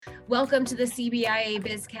Welcome to the CBIA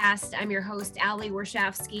BizCast. I'm your host, Ali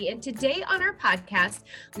Warshawski, and today on our podcast,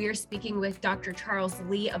 we are speaking with Dr. Charles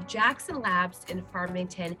Lee of Jackson Labs in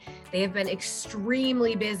Farmington. They have been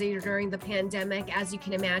extremely busy during the pandemic, as you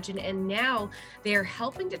can imagine, and now they're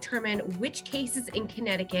helping determine which cases in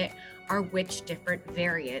Connecticut are which different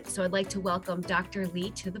variant. So I'd like to welcome Dr. Lee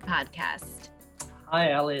to the podcast.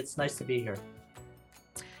 Hi, Ali. It's nice to be here.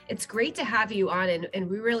 It's great to have you on, and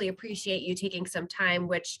we really appreciate you taking some time,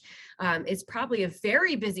 which is probably a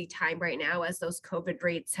very busy time right now as those COVID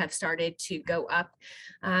rates have started to go up.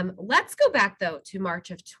 Let's go back, though, to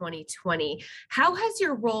March of 2020. How has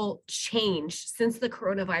your role changed since the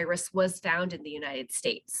coronavirus was found in the United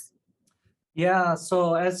States? Yeah,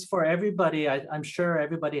 so as for everybody, I'm sure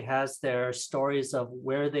everybody has their stories of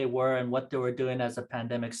where they were and what they were doing as the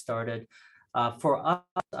pandemic started. For us,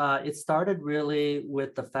 it started really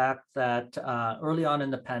with the fact that early on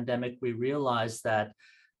in the pandemic, we realized that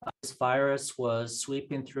this virus was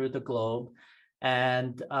sweeping through the globe.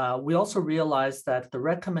 And we also realized that the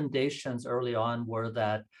recommendations early on were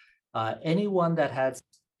that anyone that had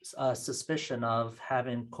a suspicion of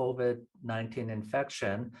having COVID-19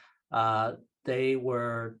 infection, they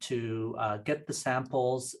were to get the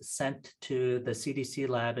samples sent to the CDC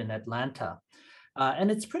lab in Atlanta.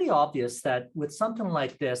 And it's pretty obvious that with something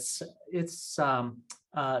like this, it's send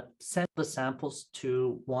the samples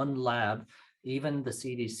to one lab, even the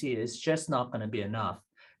CDC, is just not going to be enough.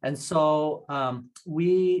 And so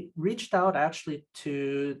we reached out actually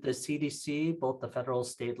to the CDC, both the federal,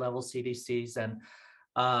 state level CDCs, and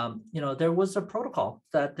there was a protocol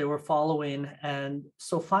that they were following. And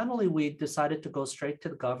so finally, we decided to go straight to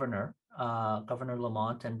the governor, Governor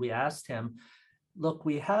Lamont, and we asked him, look,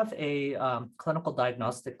 we have a clinical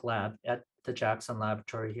diagnostic lab at the Jackson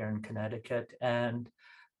Laboratory here in Connecticut, and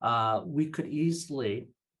we could easily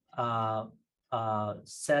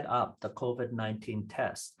set up the COVID-19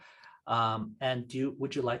 test. And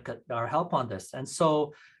would you like our help on this? And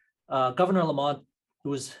so Governor Lamont, it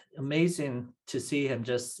was amazing to see him.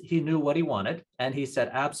 He knew what he wanted, and he said,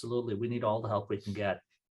 absolutely, we need all the help we can get.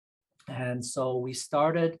 And so we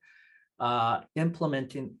started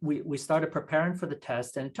we started preparing for the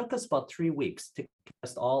test, and it took us about 3 weeks to get the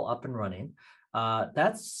test all up and running.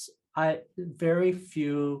 Very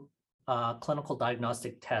few clinical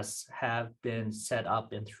diagnostic tests have been set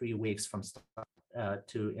up in 3 weeks from start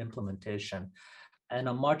to implementation. And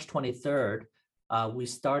on March 23rd, we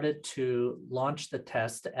started to launch the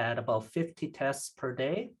test at about 50 tests per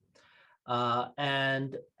day.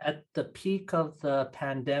 And at the peak of the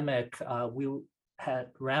pandemic, we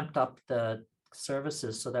had ramped up the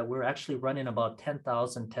services so that we're actually running about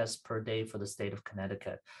 10,000 tests per day for the state of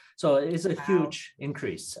Connecticut. So it's a huge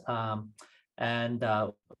increase. And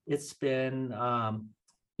it's been,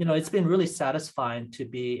 it's been really satisfying to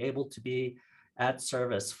be able to be at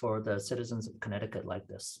service for the citizens of Connecticut like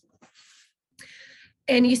this.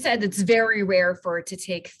 And you said it's very rare for it to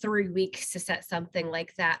take 3 weeks to set something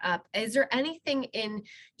like that up. Is there anything in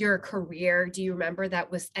your career, do you remember,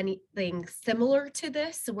 that was anything similar to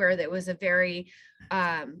this, where there was a very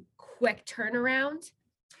quick turnaround?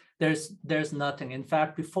 There's nothing. In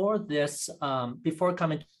fact, before this, before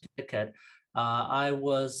coming to Connecticut, I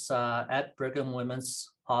was at Brigham Women's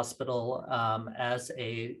Hospital as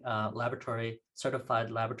a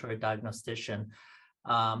certified laboratory diagnostician.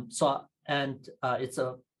 It's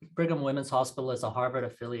a Brigham Women's Hospital is a Harvard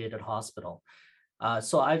affiliated hospital.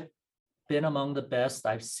 So I've been among the best.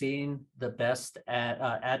 I've seen the best at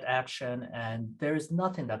action, and there is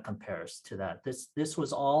nothing that compares to that. This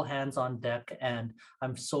was all hands on deck, and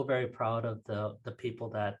I'm so very proud of the people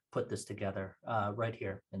that put this together right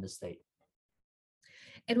here in the state.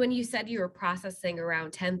 And when you said you were processing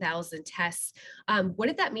around 10,000 tests, what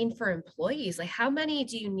did that mean for employees? Like, how many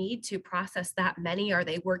do you need to process that many? Are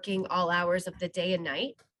they working all hours of the day and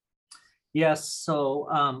night? Yes.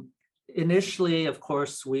 So initially, of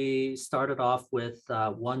course, we started off with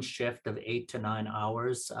one shift of 8 to 9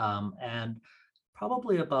 hours, and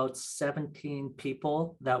probably about 17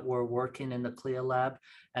 people that were working in the CLIA lab.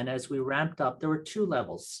 And as we ramped up, there were two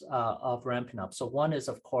levels of ramping up. So one is,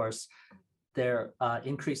 of course, they're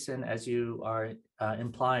increasing, as you are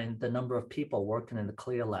implying, the number of people working in the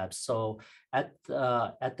CLIA lab. So at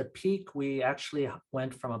the peak, we actually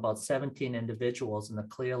went from about 17 individuals in the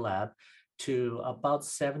CLIA lab to about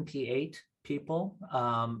 78 people.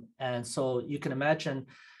 And so you can imagine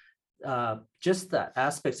just the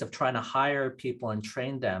aspects of trying to hire people and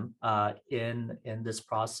train them in this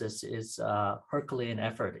process is Herculean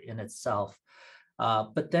effort in itself.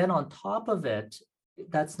 But then on top of it,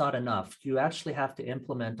 that's not enough. You actually have to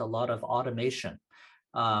implement a lot of automation.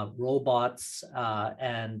 robots,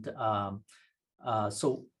 and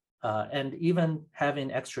even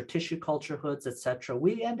having extra tissue culture hoods, etc.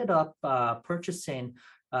 We ended up purchasing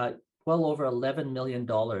well over $11 million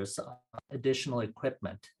additional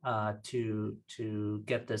equipment to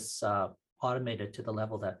get this automated to the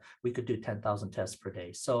level that we could do 10,000 tests per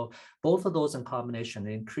day. So both of those in combination,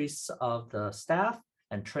 the increase of the staff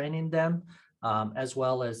and training them, as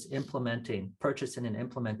well as purchasing and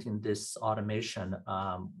implementing this automation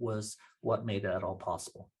was what made that all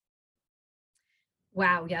possible.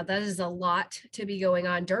 Wow, yeah, that is a lot to be going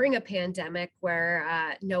on during a pandemic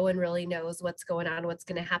where no one really knows what's going on, what's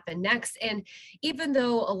going to happen next. And even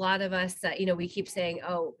though a lot of us, we keep saying,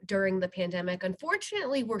 oh, during the pandemic,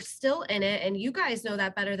 unfortunately, we're still in it. And you guys know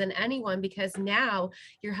that better than anyone because now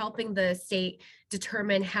you're helping the state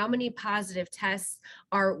determine how many positive tests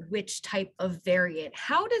are which type of variant.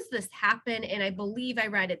 How does this happen? And I believe I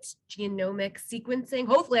read it's genomic sequencing.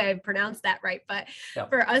 Hopefully I pronounced that right. But Yep.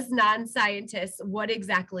 For us non-scientists, what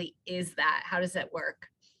exactly is that? How does it work?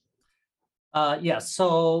 Yeah,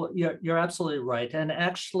 so you're absolutely right. And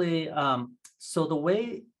actually, so the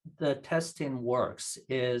way the testing works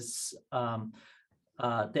is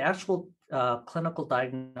the actual clinical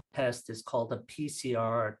diagnostic test is called a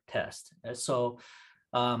PCR test. So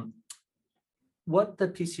what the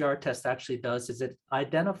PCR test actually does is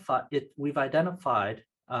we've identified,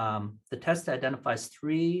 the test identifies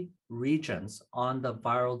 3 regions on the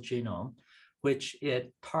viral genome, which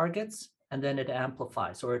it targets and then it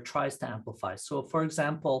amplifies or it tries to amplify. So for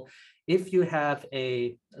example, if you have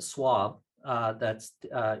a swab that's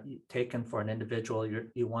taken for an individual,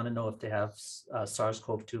 you want to know if they have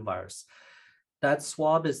SARS-CoV-2 virus. That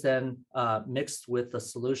swab is then mixed with the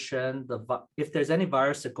solution. If there's any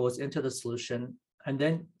virus that goes into the solution, and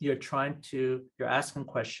then you're asking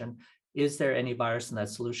question, is there any virus in that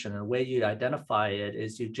solution? And the way you identify it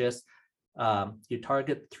is you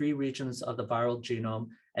target 3 regions of the viral genome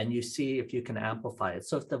and you see if you can amplify it.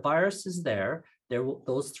 So if the virus is there,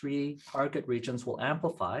 those 3 target regions will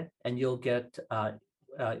amplify and you'll get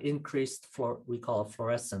increased, we call it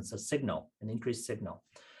fluorescence, an increased signal.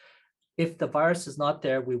 If the virus is not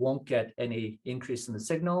there, we won't get any increase in the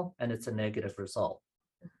signal and it's a negative result.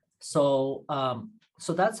 So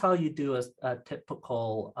that's how you do a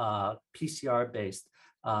typical PCR-based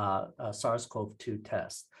SARS-CoV-2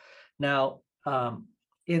 test. Now,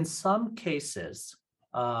 in some cases,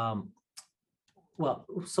 so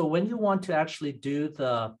when you want to actually do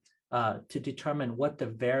to determine what the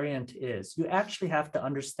variant is, you actually have to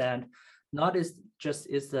understand not is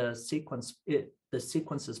the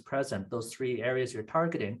sequence is present, those 3 areas you're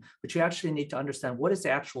targeting, but you actually need to understand what is the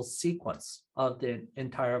actual sequence of the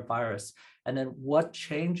entire virus, and then what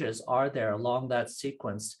changes are there along that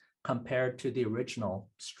sequence compared to the original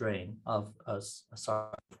strain of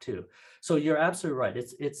SARS-CoV-2. So you're absolutely right.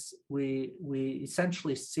 We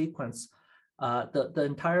essentially sequence the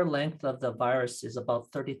entire length of the virus is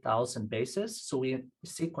about 30,000 bases. So we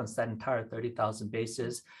sequence that entire 30,000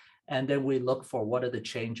 bases. And then we look for what are the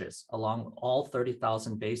changes along all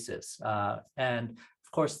 30,000 bases. And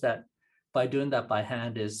of course, that by doing that by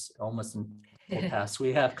hand is almost an impossible task.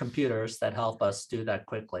 We have computers that help us do that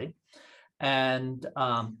quickly. And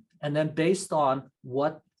then based on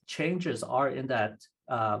what changes are in that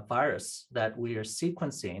virus that we are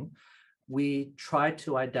sequencing, we try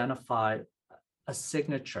to identify a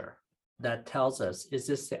signature that tells us, is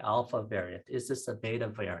this the alpha variant? Is this a beta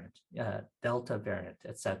variant, delta variant,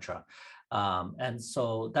 et cetera? And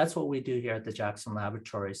so that's what we do here at the Jackson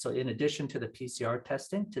Laboratory. So in addition to the PCR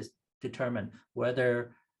testing to determine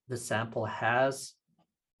whether the sample has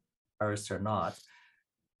virus or not,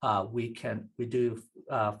 we do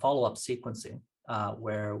follow-up sequencing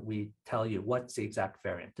where we tell you what's the exact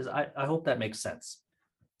variant. I hope that makes sense.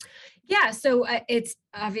 Yeah, so it's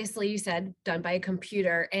obviously, you said, done by a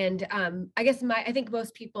computer. And I think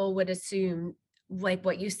most people would assume, like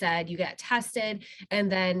what you said, you get tested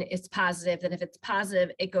and then it's positive. Then if it's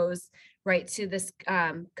positive, it goes right to this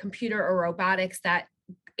computer or robotics that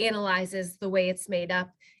analyzes the way it's made up.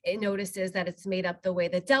 It notices that it's made up the way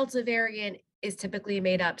the Delta variant is typically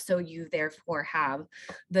made up. So you therefore have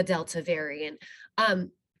the Delta variant.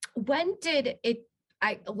 When did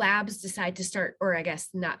labs decide to start, or I guess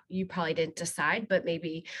not, you probably didn't decide, but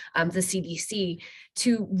maybe the CDC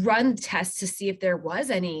to run tests to see if there was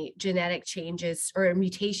any genetic changes or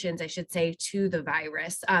mutations, I should say, to the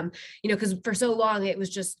virus? Because for so long it was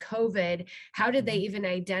just COVID. How did they even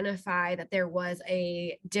identify that there was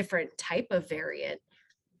a different type of variant?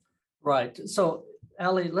 Right. So,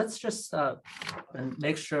 Ali, let's just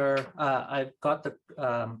make sure I've got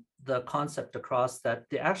the concept across that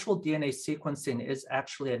the actual DNA sequencing is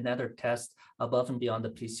actually another test above and beyond the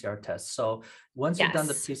PCR test. So once you've done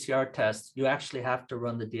the Yes. PCR test, you actually have to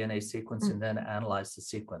run the DNA sequence and then analyze the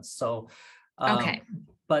sequence. So, Okay.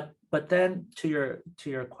 but then to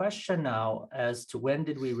your question now as to when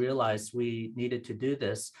did we realize we needed to do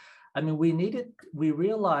this? I mean, we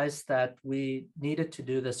realized that we needed to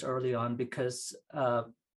do this early on because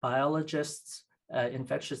biologists,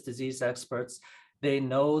 infectious disease experts, they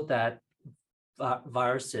know that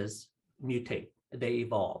viruses mutate, they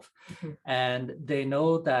evolve. Mhm. And they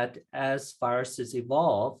know that as viruses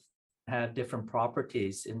evolve, have different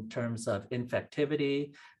properties in terms of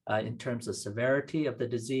infectivity, in terms of severity of the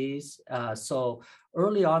disease. So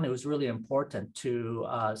early on, it was really important to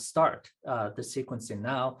start the sequencing.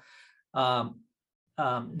 Now,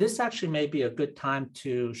 this actually may be a good time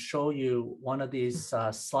to show you one of these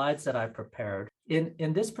slides that I prepared.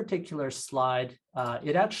 In this particular slide,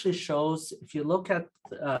 it actually shows, if you look at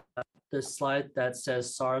the slide that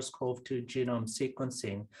says SARS-CoV-2 genome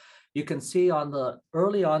sequencing, you can see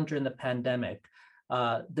early on during the pandemic,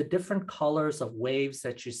 the different colors of waves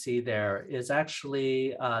that you see there is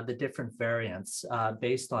actually the different variants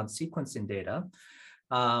based on sequencing data.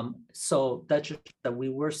 So that just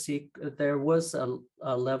that there was a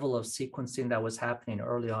level of sequencing that was happening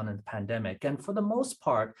early on in the pandemic. And for the most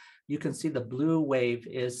part, you can see the blue wave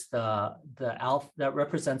is the alpha that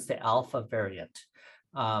represents the alpha variant.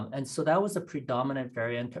 And so that was a predominant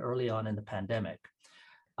variant early on in the pandemic.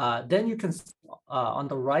 Then you can, on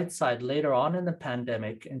the right side, later on in the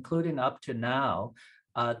pandemic, including up to now,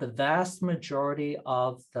 the vast majority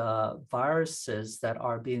of the viruses that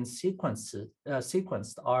are being sequenced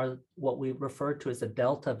are what we refer to as the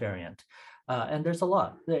Delta variant. And there's a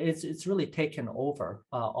lot. It's really taken over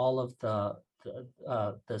all of the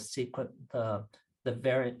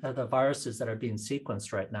viruses that are being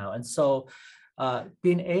sequenced right now. And so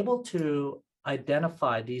being able to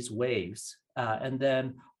identify these waves and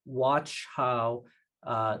then watch how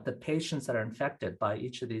the patients that are infected by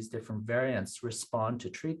each of these different variants respond to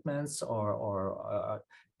treatments or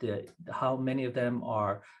how many of them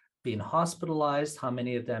are being hospitalized, how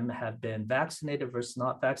many of them have been vaccinated versus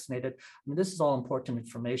not vaccinated. I mean, this is all important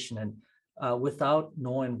information. And without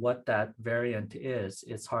knowing what that variant is,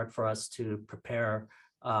 it's hard for us to prepare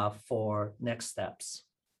for next steps.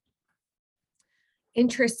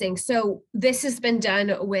 Interesting. So this has been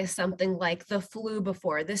done with something like the flu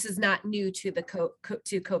before. This is not new to the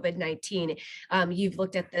to COVID-19. You've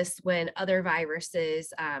looked at this when other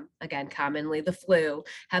viruses, again, commonly the flu,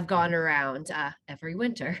 have gone around every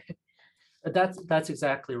winter. That's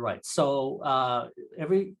exactly right. So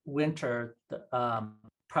every winter,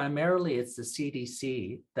 primarily it's the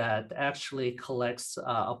CDC that actually collects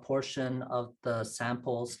a portion of the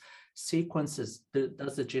samples, sequences,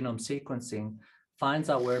 does the genome sequencing, finds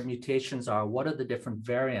out where mutations are, what are the different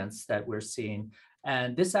variants that we're seeing.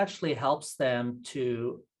 And this actually helps them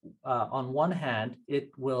to, on one hand,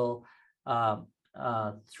 it will,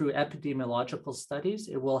 through epidemiological studies,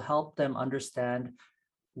 it will help them understand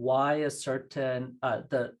why a certain,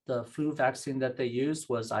 the flu vaccine that they used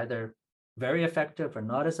was either very effective or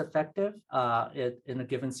not as effective in a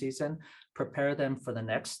given season, prepare them for the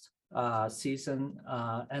next season.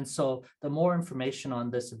 And so the more information on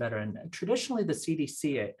this, the better. And traditionally, the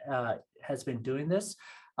CDC has been doing this.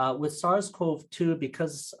 With SARS-CoV-2,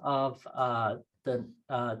 because of the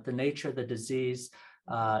nature of the disease,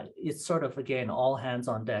 it's sort of, again, all hands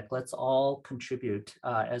on deck. Let's all contribute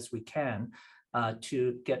as we can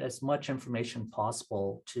to get as much information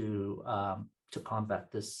possible to combat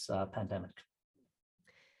this pandemic.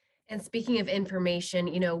 And speaking of information,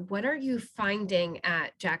 what are you finding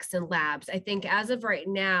at Jackson Labs? I think as of right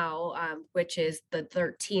now, which is the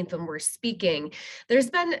 13th when we're speaking, there's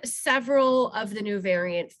been several of the new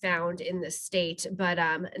variant found in the state, but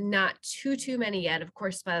not too many yet. Of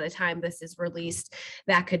course, by the time this is released,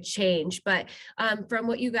 that could change. But from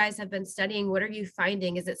what you guys have been studying, what are you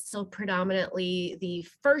finding? Is it still predominantly the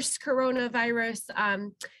first coronavirus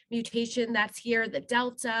mutation that's here, the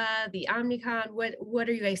Delta, the Omicron? What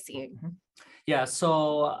are you guys seeing? Yeah,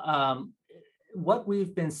 so what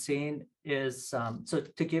we've been seeing is so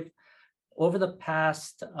to give over the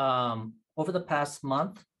past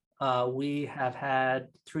month, we have had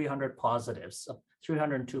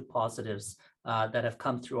 302 positives that have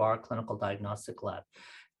come through our clinical diagnostic lab,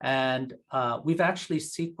 and we've actually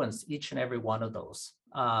sequenced each and every one of those.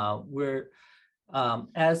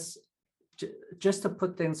 Just to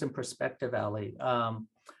put things in perspective, Ali,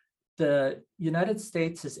 the United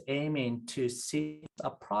States is aiming to see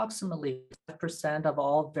approximately 5% of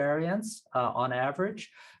all variants on average,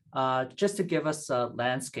 just to give us a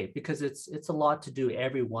landscape, because it's a lot to do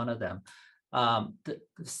every one of them. The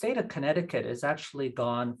state of Connecticut has actually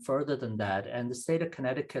gone further than that. And the state of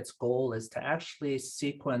Connecticut's goal is to actually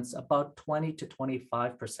sequence about 20 to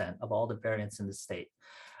 25% of all the variants in the state.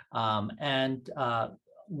 The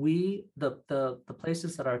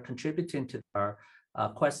places that are contributing to our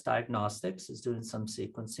Quest Diagnostics is doing some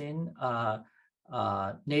sequencing.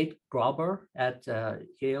 Nate Grauber at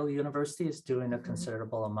Yale University is doing a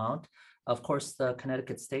considerable amount. Of course, the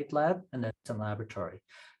Connecticut State Lab and the Jackson Laboratory.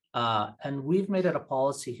 And we've made it a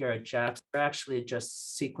policy here at Jackson. We're actually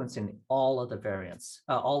just sequencing all of the variants,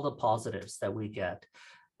 all the positives that we get.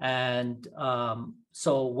 And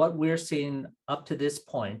so what we're seeing up to this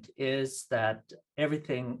point is that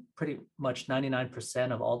everything, pretty much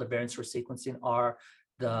 99% of all the variants we're sequencing are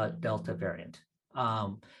the Delta variant.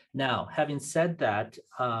 Now, having said that,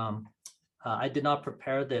 I did not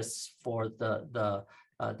prepare this for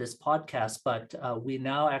this podcast, but we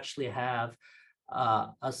now actually have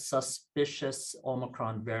a suspicious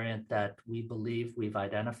Omicron variant that we believe we've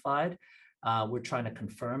identified. We're trying to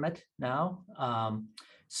confirm it now.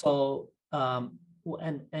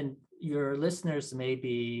 And your listeners may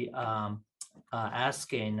be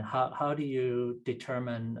asking, how do you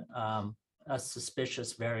determine a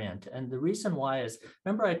suspicious variant? And the reason why is,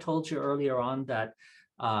 remember I told you earlier on that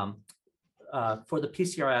for the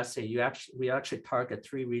PCR assay, we actually target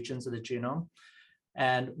 3 regions of the genome.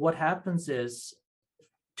 And what happens is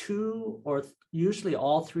 2 or usually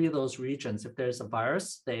all 3 of those regions, if there's a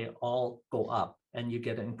virus, they all go up and you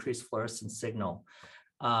get an increased fluorescence signal.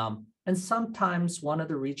 And sometimes one of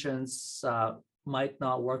the regions might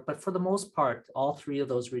not work, but for the most part, all 3 of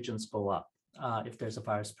those regions go up if there's a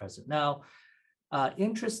virus present. Now,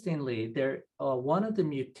 interestingly, one of the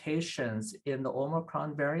mutations in the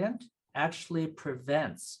Omicron variant actually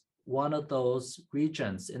prevents one of those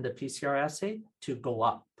regions in the PCR assay to go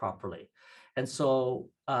up properly. And so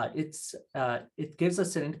it gives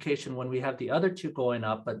us an indication when we have the other 2 going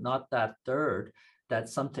up, but not that third, that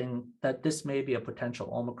this may be a potential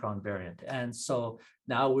Omicron variant. And so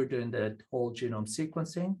now we're doing the whole genome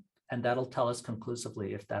sequencing, and that'll tell us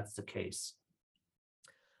conclusively if that's the case.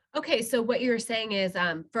 Okay, so what you're saying is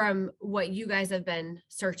from what you guys have been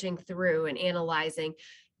searching through and analyzing,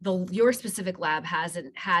 your specific lab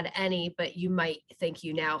hasn't had any, but you might think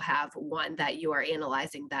you now have one that you are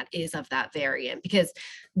analyzing that is of that variant, because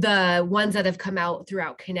the ones that have come out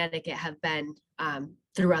throughout Connecticut have been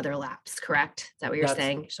through other labs, correct? Is that what you're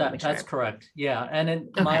saying? That's correct. Yeah. And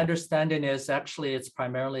my understanding is actually it's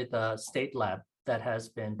primarily the state lab that has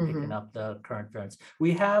been picking up the current variants.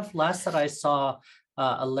 We have, last that I saw,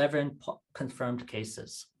 11 confirmed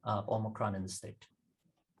cases of Omicron in the state.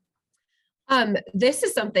 This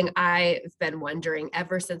is something I've been wondering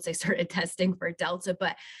ever since I started testing for Delta,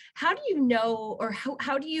 but how do you know, or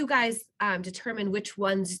how do you guys determine which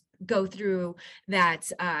ones go through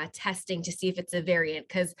that testing to see if it's a variant?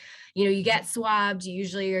 Because, you get swabbed,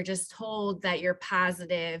 usually you're just told that you're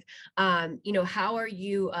positive. How are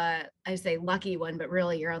you, I say lucky one, but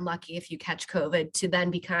really you're unlucky if you catch COVID to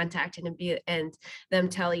then be contacted and them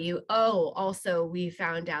tell you, oh, also we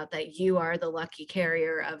found out that you are the lucky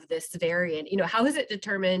carrier of this variant. How is it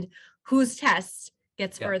determined whose test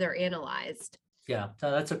gets further analyzed? Yeah,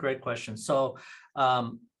 that's a great question. So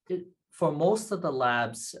for most of the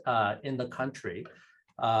labs in the country,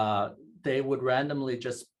 they would randomly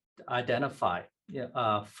just identify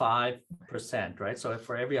 5%, right? So if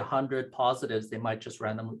for every 100 positives,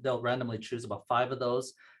 they'll randomly choose about 5 of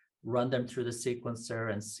those, run them through the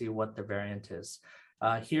sequencer and see what the variant is.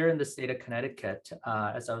 Here in the state of Connecticut,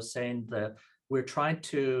 as I was saying, we're trying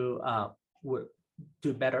to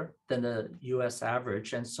do better than the US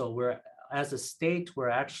average. And so as a state, we're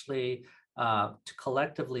actually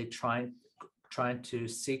collectively trying to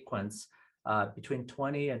sequence between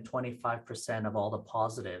 20 and 25% of all the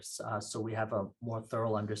positives. So we have a more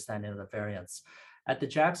thorough understanding of the variants. At the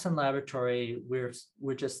Jackson Laboratory,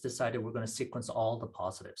 we're just decided we're going to sequence all the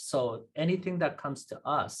positives. So anything that comes to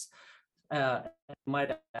us,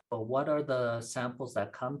 might ask, well, what are the samples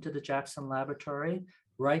that come to the Jackson Laboratory?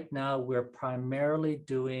 Right now, we're primarily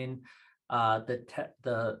doing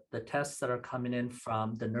the tests that are coming in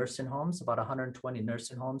from the nursing homes, about 120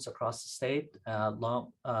 nursing homes across the state,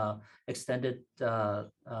 extended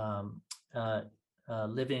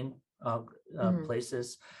living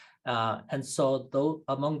places. And so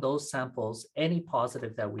among those samples, any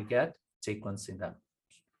positive that we get, sequencing them.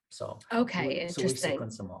 So interesting. So we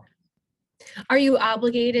sequence them all. Are you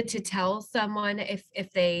obligated to tell someone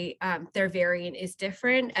if they their variant is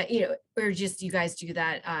different, or just you guys do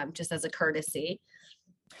that just as a courtesy?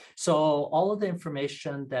 So all of the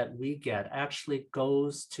information that we get actually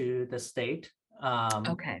goes to the state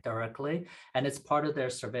Okay, directly, and it's part of their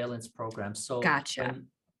surveillance program. So gotcha.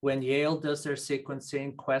 when Yale does their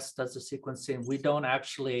sequencing, Quest does the sequencing, we don't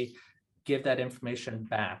actually give that information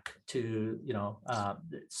back to,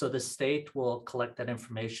 so the state will collect that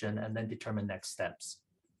information and then determine next steps.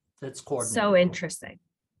 It's coordinated. So interesting.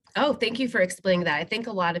 Oh, thank you for explaining that. I think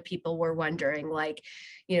a lot of people were wondering, like,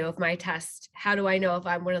 if my test, how do I know if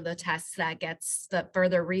I'm one of the tests that gets the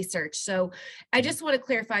further research? So I just want to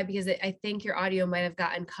clarify because I think your audio might have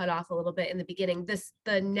gotten cut off a little bit in the beginning.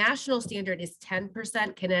 The national standard is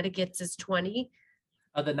 10%, Connecticut's is 20.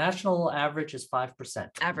 The national average is 5%.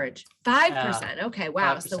 Average 5%. Okay,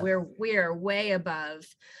 wow. 5%. So we're way above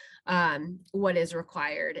what is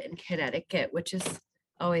required in Connecticut, which is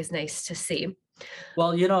always nice to see.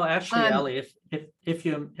 Well, actually, Ellie,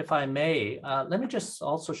 if I may, let me just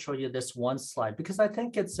also show you this one slide, because I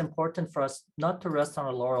think it's important for us not to rest on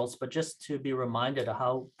our laurels, but just to be reminded of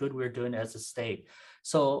how good we're doing as a state.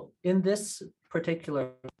 So in this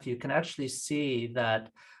particular, you can actually see that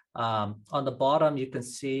on the bottom, you can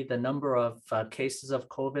see the number of cases of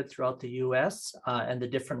COVID throughout the US and the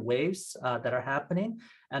different waves that are happening.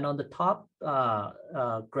 And on the top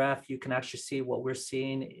graph, you can actually see what we're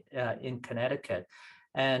seeing in Connecticut.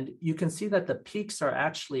 And you can see that the peaks are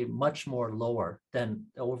actually much more lower than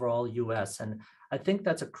the overall US. And I think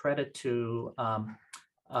that's a credit to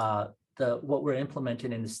what we're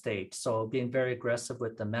implementing in the state. So being very aggressive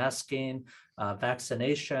with the masking,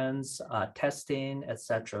 vaccinations, testing,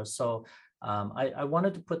 etc. So I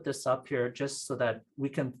wanted to put this up here just so that we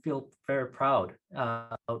can feel very proud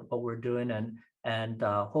of what we're doing and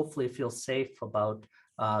hopefully feel safe about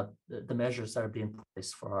the measures that are being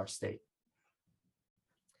placed for our state.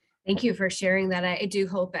 Thank you for sharing that. I do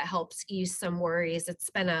hope it helps ease some worries.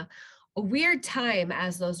 It's been a weird time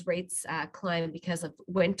as those rates climb because of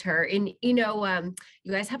winter. And, you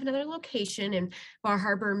guys have another location in Bar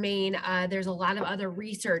Harbor, Maine. There's a lot of other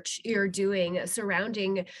research you're doing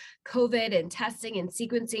surrounding COVID and testing and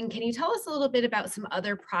sequencing. Can you tell us a little bit about some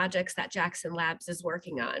other projects that Jackson Labs is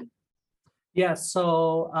working on? Yeah,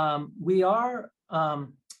 so we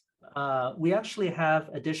actually have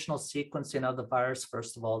additional sequencing of the virus,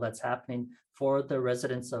 first of all, that's happening for the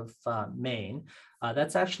residents of Maine.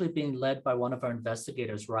 That's actually being led by one of our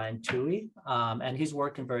investigators, Ryan Toohey, and he's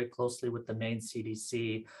working very closely with the Maine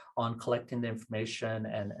CDC on collecting the information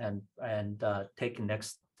and taking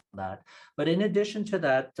next on that. But in addition to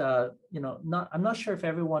that, I'm not sure if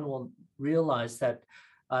everyone will realize that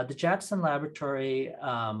the Jackson Laboratory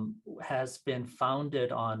has been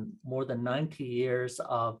founded on more than 90 years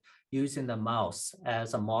of using the mouse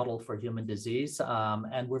as a model for human disease.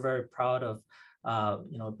 And we're very proud of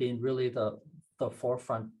being really the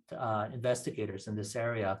forefront investigators in this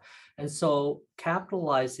area. And so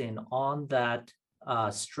capitalizing on that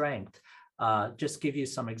strength, just give you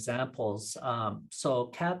some examples. So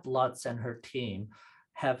Kat Lutz and her team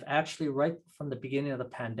have actually, right from the beginning of the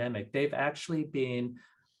pandemic, they've actually been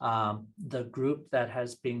the group that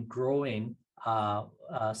has been growing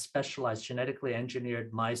specialized genetically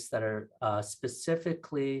engineered mice that are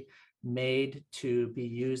specifically made to be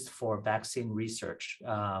used for vaccine research,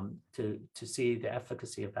 to see the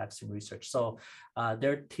efficacy of vaccine research. So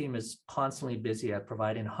their team is constantly busy at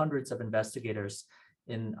providing hundreds of investigators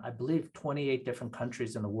in, I believe, 28 different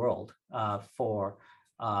countries in the world for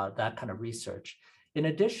that kind of research. In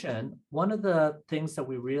addition, one of the things that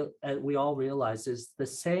we all realize is the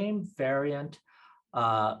same variant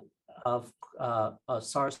of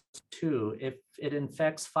SARS-2, if it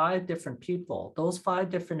infects 5 different people, those 5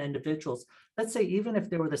 different individuals, let's say even if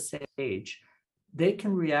they were the same age, they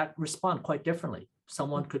can respond quite differently.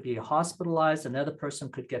 Someone could be hospitalized, another person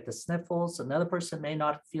could get the sniffles, another person may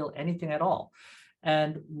not feel anything at all.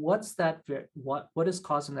 And what is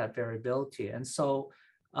causing that variability? And so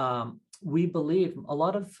we believe, a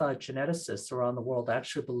lot of geneticists around the world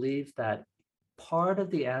actually believe that part of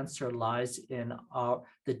the answer lies in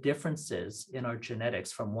the differences in our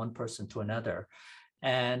genetics from one person to another,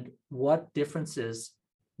 and what differences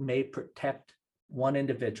may protect one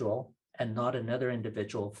individual and not another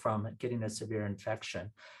individual from getting a severe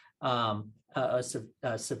infection,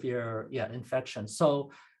 severe infection.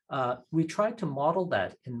 So we try to model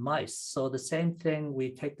that in mice. So the same thing,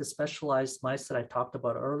 we take the specialized mice that I talked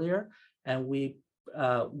about earlier, and we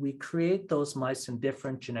create those mice in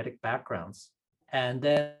different genetic backgrounds, and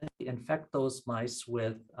then infect those mice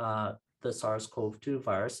with the SARS-CoV-2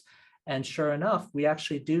 virus. And sure enough, we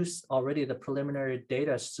actually do already, the preliminary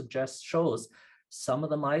data shows some of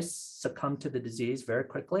the mice succumb to the disease very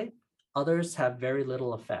quickly, others have very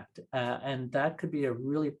little effect. And that could be a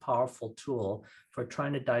really powerful tool for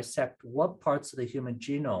trying to dissect what parts of the human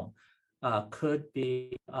genome could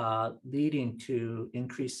be leading to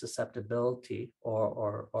increased susceptibility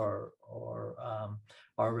or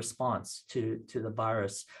response to the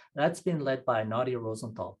virus. That's been led by Nadia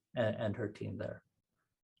Rosenthal and her team there.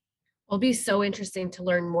 It'll be so interesting to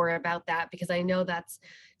learn more about that, because I know that's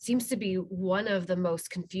seems to be one of the most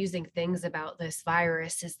confusing things about this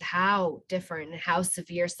virus, is how different and how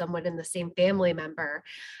severe someone in the same family member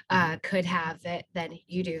could have it than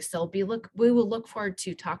you do. So we will look forward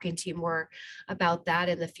to talking to you more about that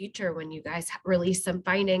in the future when you guys release some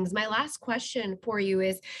findings. My last question for you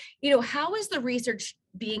is, how is the research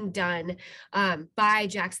being done by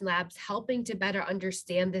Jackson Labs helping to better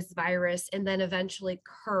understand this virus and then eventually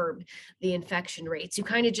curb the infection rates? You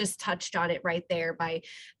kind of just touched on it right there by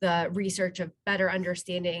the research of better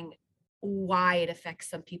understanding why it affects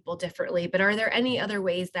some people differently. But are there any other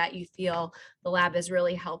ways that you feel the lab is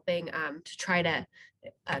really helping to try to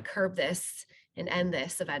curb this and end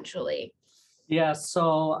this eventually? Yeah,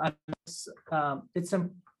 so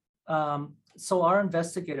so our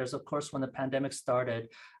investigators, of course, when the pandemic started,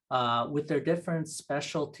 with their different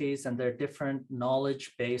specialties and their different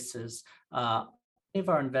knowledge bases, many of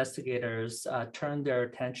our investigators turned their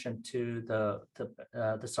attention to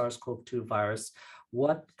the SARS-CoV-2 virus.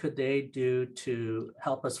 What could they do to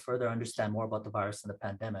help us further understand more about the virus and the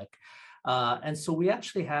pandemic? And so we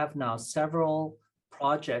actually have now several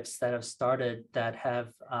projects that have started that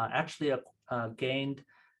have actually gained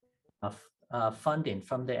funding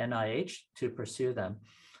from the NIH to pursue them.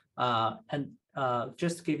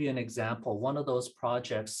 Just to give you an example, one of those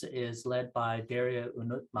projects is led by Daria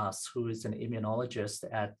Unutmas, who is an immunologist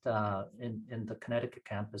in the Connecticut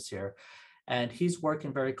campus here. And he's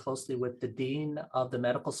working very closely with the dean of the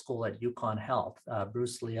medical school at UConn Health,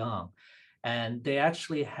 Bruce Leong. And they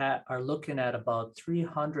actually are looking at about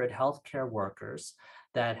 300 healthcare workers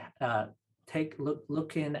that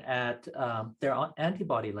looking at their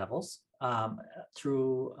antibody levels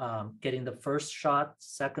through getting the first shot,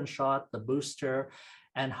 second shot, the booster,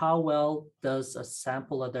 and how well does a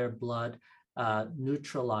sample of their blood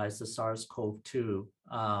neutralize the SARS-CoV-2.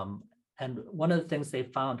 And one of the things they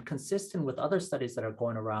found, consistent with other studies that are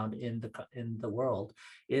going around in the world,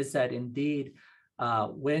 is that indeed,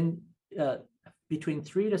 when between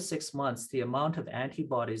 3 to 6 months, the amount of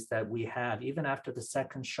antibodies that we have, even after the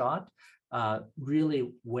second shot,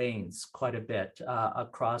 really wanes quite a bit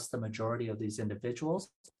across the majority of these individuals.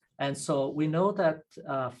 And so we know that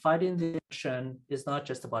fighting the infection is not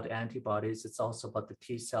just about antibodies, it's also about the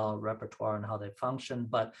T cell repertoire and how they function.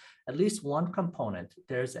 But at least one component,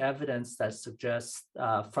 there's evidence that suggests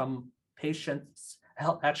from patients,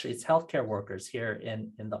 actually it's healthcare workers here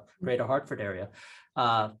in the greater Hartford area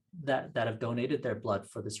that have donated their blood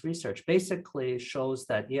for this research, basically shows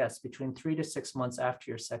that yes, between 3 to 6 months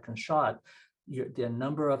after your second shot, the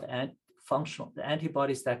number of functional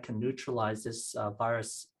antibodies that can neutralize this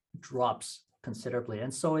virus drops considerably.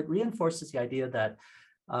 And so it reinforces the idea that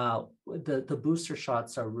the booster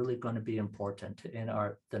shots are really going to be important in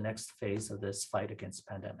the next phase of this fight against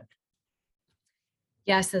the pandemic.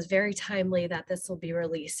 Yes, it's very timely that this will be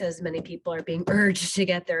released, as many people are being urged to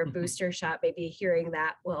get their booster shot. Maybe hearing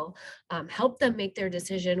that will help them make their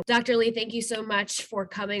decision. Dr. Lee, thank you so much for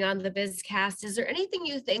coming on the BizCast. Is there anything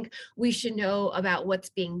you think we should know about what's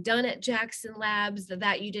being done at Jackson Labs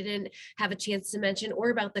that you didn't have a chance to mention, or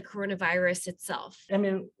about the coronavirus itself? I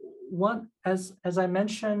mean, as I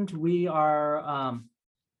mentioned, we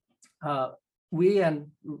and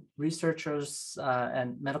researchers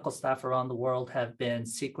and medical staff around the world have been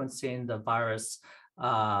sequencing the virus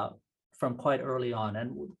from quite early on.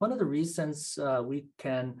 And one of the reasons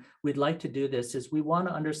we'd like to do this is we want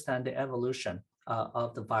to understand the evolution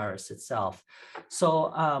of the virus itself.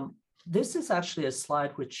 So this is actually a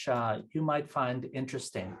slide which you might find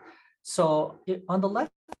interesting. So on the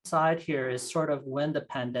left side here is sort of when the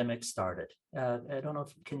pandemic started. I don't know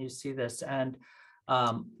can you see this? And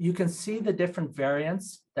you can see the different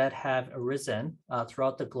variants that have arisen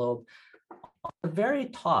throughout the globe. On the very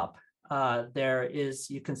top,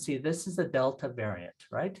 you can see this is the Delta variant,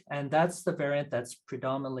 right? And that's the variant that's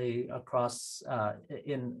predominantly across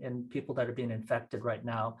in people that are being infected right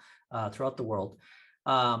now throughout the world.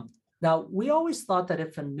 Now, we always thought that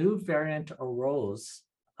if a new variant arose,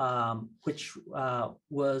 which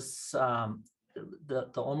was the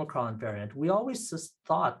Omicron variant, we always just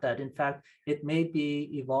thought that in fact it may be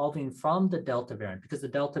evolving from the Delta variant, because the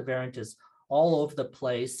Delta variant is all over the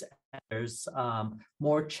place. And there's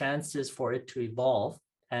more chances for it to evolve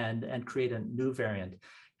and create a new variant.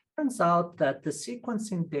 turns out that the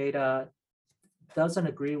sequencing data doesn't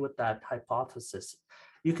agree with that hypothesis.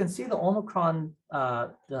 You can see the Omicron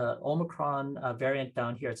variant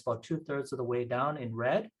down here. It's about 2/3 of the way down in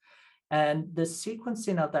red. And the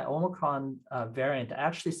sequencing of that Omicron variant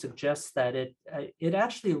actually suggests that it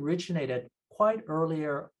actually originated quite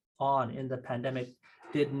earlier on in the pandemic,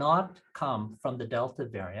 did not come from the Delta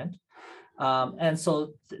variant. And so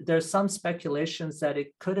there's some speculations that it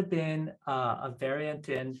could have been a variant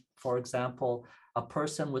in, for example, a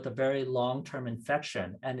person with a very long-term infection.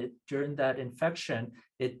 And during that infection,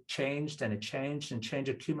 it changed and it changed and changed,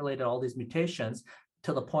 accumulated all these mutations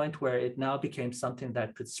to the point where it now became something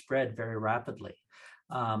that could spread very rapidly.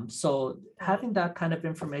 So having that kind of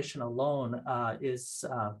information alone is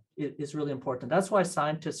really important. That's why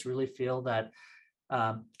scientists really feel that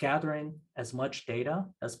gathering as much data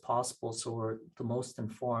as possible so we're the most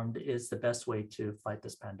informed is the best way to fight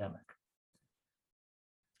this pandemic.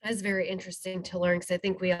 That's very interesting to learn, because I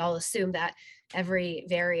think we all assume that every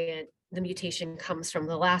variant, the mutation comes from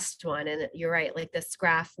the last one. And you're right, like this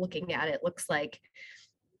graph, looking at it, looks like,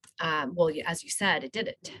 well, as you said, it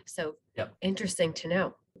didn't. So Yep. Interesting to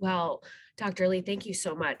know. Well, Dr. Lee, thank you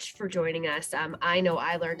so much for joining us. I know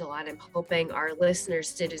I learned a lot. I'm hoping our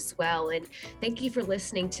listeners did as well. And thank you for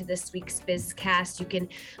listening to this week's BizCast. You can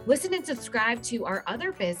listen and subscribe to our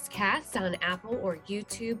other BizCasts on Apple or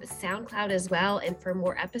YouTube, SoundCloud as well. And for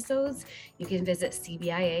more episodes, you can visit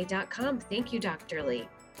cbia.com. Thank you, Dr. Lee.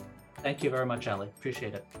 Thank you very much, Ali.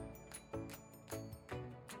 Appreciate it.